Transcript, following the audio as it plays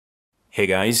Hey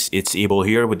guys, it's Abel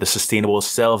here with the Sustainable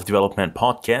Self-Development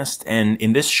Podcast, and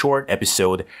in this short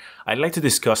episode, I'd like to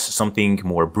discuss something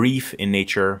more brief in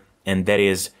nature, and that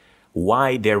is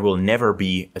why there will never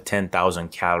be a 10,000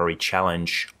 calorie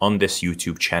challenge on this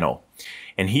YouTube channel.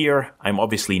 And here, I'm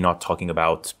obviously not talking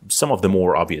about some of the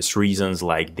more obvious reasons,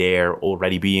 like there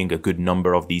already being a good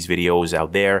number of these videos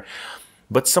out there,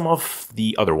 but some of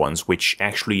the other ones which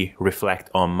actually reflect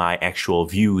on my actual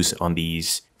views on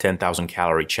these 10,000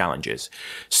 calorie challenges.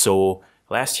 So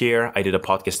last year I did a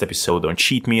podcast episode on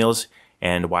cheat meals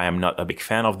and why I'm not a big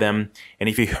fan of them. And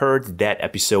if you heard that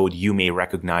episode, you may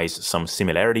recognize some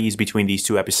similarities between these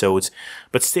two episodes,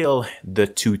 but still the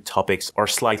two topics are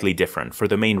slightly different, for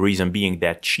the main reason being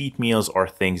that cheat meals are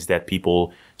things that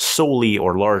people solely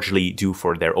or largely do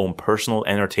for their own personal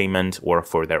entertainment or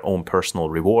for their own personal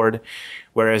reward,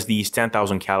 whereas these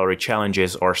 10,000 calorie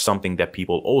challenges are something that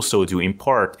people also do in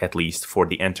part, at least, for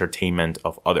the entertainment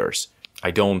of others. I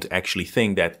don't actually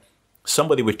think that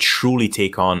somebody would truly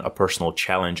take on a personal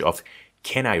challenge of,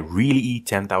 can I really eat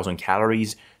 10,000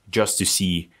 calories, just to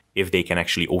see if they can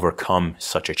actually overcome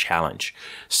such a challenge.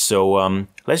 So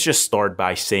let's just start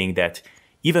by saying that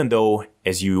even though,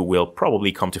 as you will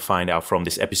probably come to find out from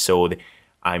this episode,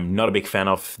 I'm not a big fan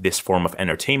of this form of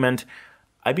entertainment,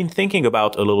 I've been thinking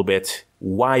about a little bit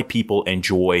why people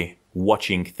enjoy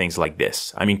watching things like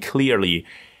this. I mean, clearly,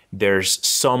 there's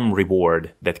some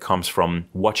reward that comes from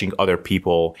watching other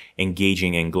people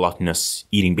engaging in gluttonous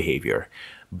eating behavior.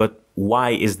 But why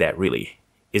is that really?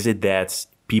 Is it that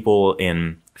people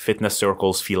in fitness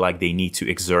circles feel like they need to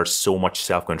exert so much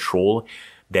self-control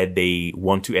that they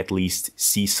want to at least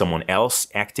see someone else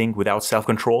acting without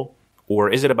self-control? Or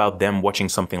is it about them watching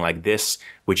something like this,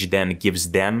 which then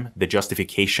gives them the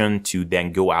justification to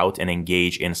then go out and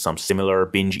engage in some similar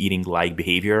binge eating-like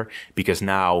behavior, because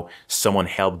now someone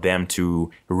helped them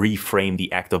to reframe the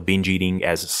act of binge eating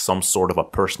as some sort of a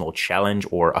personal challenge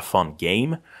or a fun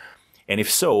game? And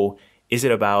if so, is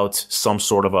it about some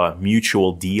sort of a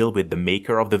mutual deal with the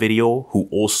maker of the video, who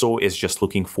also is just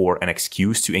looking for an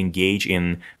excuse to engage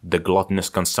in the gluttonous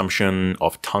consumption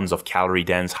of tons of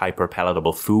calorie-dense,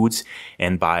 hyper-palatable foods,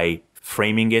 and by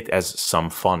framing it as some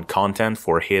fun content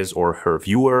for his or her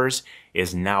viewers,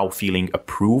 is now feeling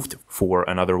approved for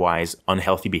an otherwise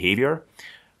unhealthy behavior?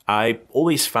 I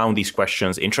always found these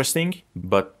questions interesting,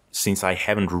 but since I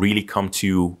haven't really come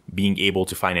to being able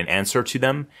to find an answer to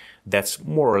them, that's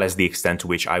more or less the extent to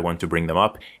which I want to bring them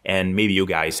up, and maybe you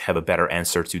guys have a better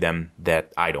answer to them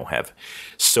that I don't have.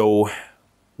 So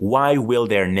why will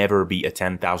there never be a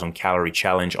 10,000 calorie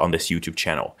challenge on this YouTube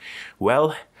channel?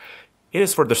 Well, it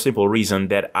is for the simple reason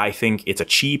that I think it's a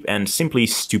cheap and simply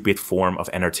stupid form of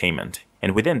entertainment.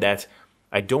 And within that,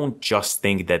 I don't just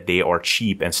think that they are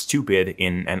cheap and stupid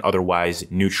in an otherwise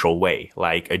neutral way,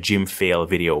 like a gym fail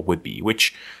video would be,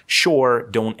 which sure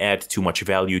don't add too much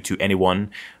value to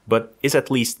anyone, but is at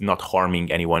least not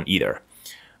harming anyone either.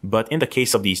 But in the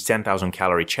case of these 10,000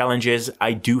 calorie challenges,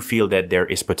 I do feel that there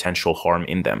is potential harm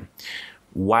in them.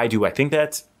 Why do I think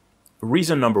that?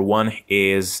 Reason number one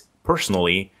is,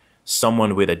 personally,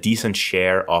 someone with a decent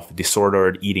share of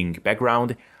disordered eating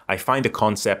background, I find the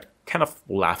concept kind of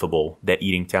laughable that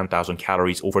eating 10,000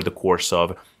 calories over the course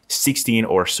of 16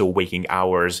 or so waking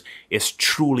hours is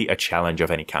truly a challenge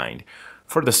of any kind.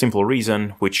 For the simple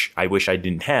reason, which I wish I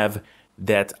didn't have,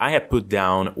 that I had put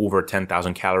down over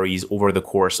 10,000 calories over the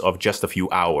course of just a few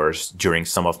hours during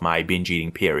some of my binge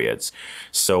eating periods.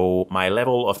 So my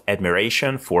level of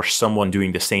admiration for someone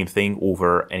doing the same thing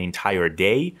over an entire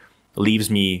day leaves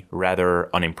me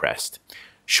rather unimpressed.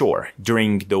 Sure,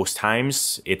 during those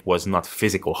times, it was not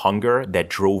physical hunger that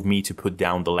drove me to put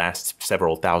down the last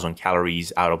several thousand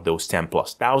calories out of those 10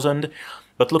 plus thousand,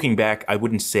 but looking back, I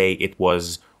wouldn't say it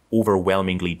was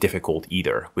overwhelmingly difficult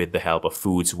either, with the help of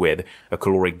foods with a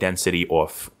caloric density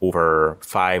of over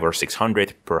 500 or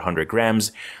 600 per 100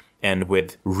 grams, and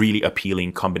with really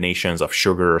appealing combinations of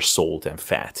sugar, salt, and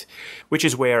fat. Which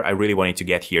is where I really wanted to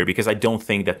get here, because I don't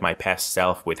think that my past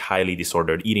self with highly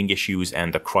disordered eating issues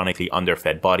and a chronically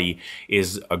underfed body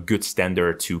is a good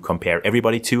standard to compare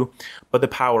everybody to, but the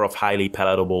power of highly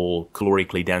palatable,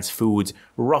 calorically dense foods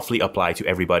roughly apply to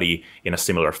everybody in a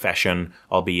similar fashion,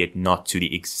 albeit not to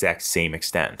the exact same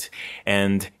extent.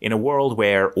 And in a world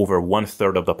where over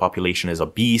 1/3 of the population is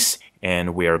obese,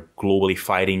 and we're globally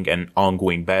fighting an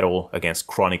ongoing battle against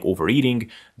chronic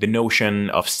overeating, the notion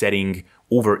of setting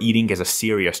overeating as a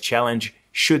serious challenge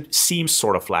should seem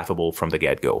sort of laughable from the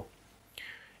get-go.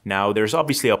 Now, there's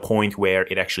obviously a point where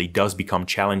it actually does become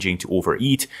challenging to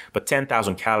overeat, but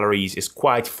 10,000 calories is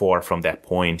quite far from that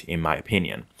point, in my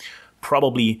opinion.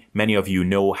 Probably many of you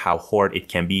know how hard it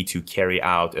can be to carry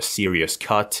out a serious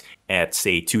cut at,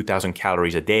 say, 2,000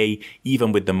 calories a day,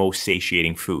 even with the most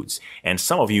satiating foods. And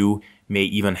some of you may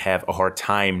even have a hard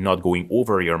time not going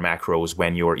over your macros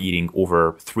when you're eating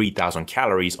over 3,000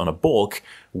 calories on a bulk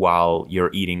while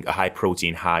you're eating a high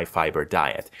protein, high fiber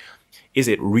diet. Is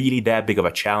it really that big of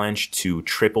a challenge to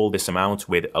triple this amount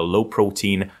with a low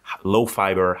protein, low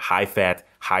fiber, high fat,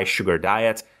 high sugar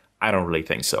diet? I don't really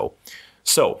think so.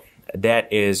 So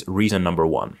that is reason number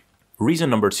one. Reason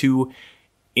number two,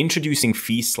 introducing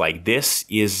feasts like this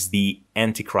is the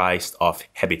antichrist of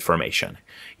habit formation.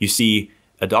 You see,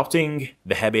 adopting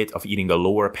the habit of eating a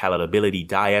lower palatability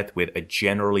diet with a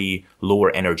generally lower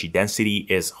energy density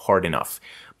is hard enough.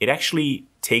 It actually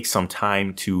takes some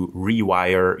time to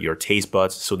rewire your taste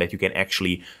buds so that you can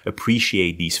actually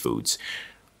appreciate these foods.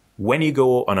 When you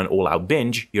go on an all-out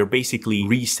binge, you're basically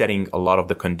resetting a lot of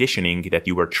the conditioning that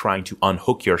you were trying to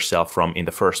unhook yourself from in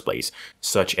the first place,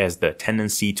 such as the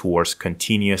tendency towards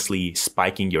continuously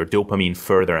spiking your dopamine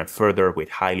further and further with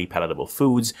highly palatable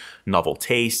foods, novel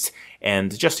tastes,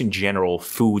 and just in general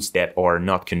foods that are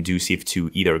not conducive to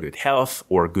either good health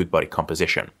or good body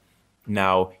composition.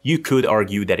 Now, you could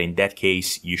argue that in that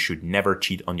case, you should never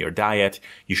cheat on your diet,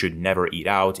 you should never eat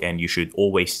out, and you should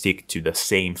always stick to the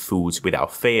same foods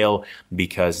without fail,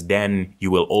 because then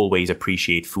you will always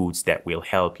appreciate foods that will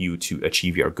help you to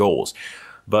achieve your goals.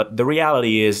 But the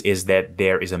reality is that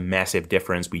there is a massive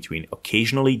difference between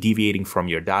occasionally deviating from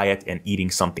your diet and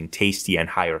eating something tasty and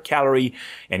higher calorie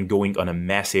and going on a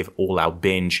massive all-out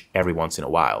binge every once in a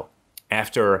while.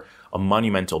 After a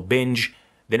monumental binge,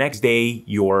 the next day,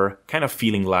 you're kind of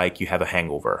feeling like you have a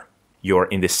hangover. You're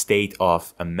in the state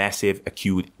of a massive,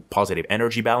 acute, positive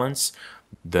energy balance.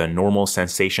 The normal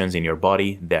sensations in your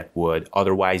body that would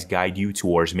otherwise guide you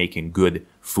towards making good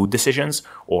food decisions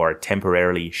or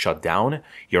temporarily shut down.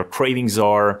 Your cravings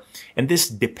are, and this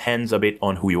depends a bit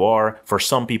on who you are. For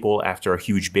some people, after a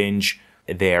huge binge,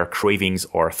 their cravings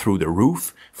are through the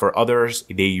roof. For others,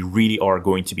 they really are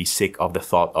going to be sick of the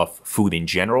thought of food in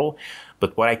general.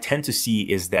 But what I tend to see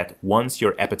is that once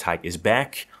your appetite is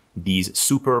back, these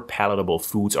super palatable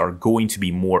foods are going to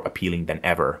be more appealing than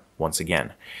ever once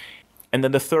again. And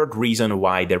then the third reason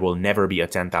why there will never be a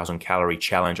 10,000 calorie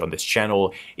challenge on this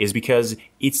channel is because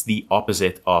it's the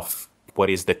opposite of what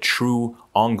is the true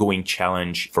ongoing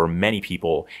challenge for many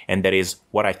people. And that is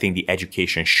what I think the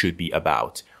education should be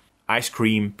about. Ice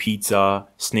cream, pizza,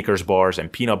 Snickers bars,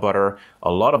 and peanut butter.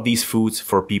 A lot of these foods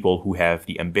for people who have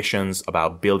the ambitions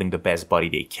about building the best body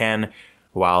they can,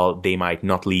 while they might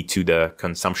not lead to the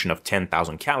consumption of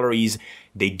 10,000 calories,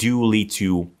 they do lead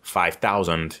to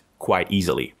 5,000 quite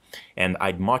easily. And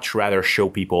I'd much rather show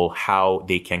people how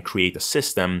they can create a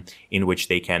system in which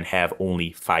they can have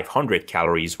only 500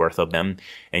 calories worth of them,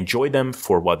 enjoy them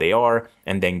for what they are,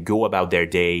 and then go about their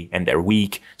day and their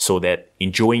week so that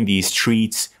enjoying these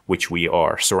treats, which we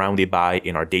are surrounded by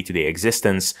in our day-to-day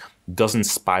existence, doesn't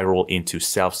spiral into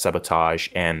self-sabotage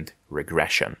and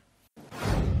regression.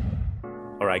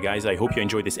 Alright guys, I hope you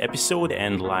enjoyed this episode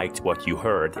and liked what you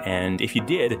heard. And if you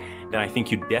did, then I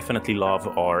think you'd definitely love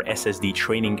our SSD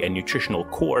training and nutritional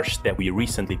course that we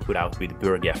recently put out with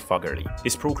Börge Fagerli.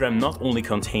 This program not only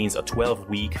contains a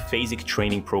 12-week phasic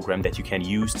training program that you can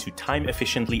use to time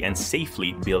efficiently and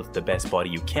safely build the best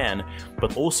body you can,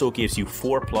 but also gives you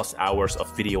 4+ hours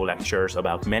of video lectures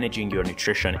about managing your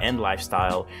nutrition and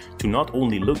lifestyle to not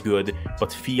only look good,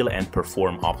 but feel and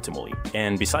perform optimally.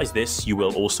 And besides this, you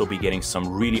will also be getting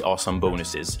some really awesome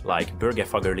bonuses like Börge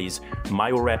Fagerli's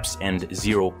MyoReps and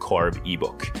Zero Carb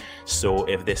ebook. So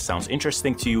if this sounds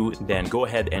interesting to you, then go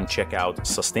ahead and check out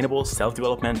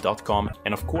sustainableselfdevelopment.com.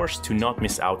 And of course, to not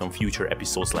miss out on future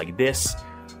episodes like this,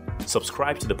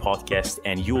 subscribe to the podcast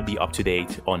and you'll be up to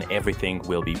date on everything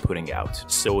we'll be putting out.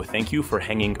 So thank you for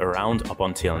hanging around up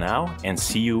until now and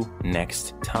see you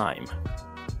next time.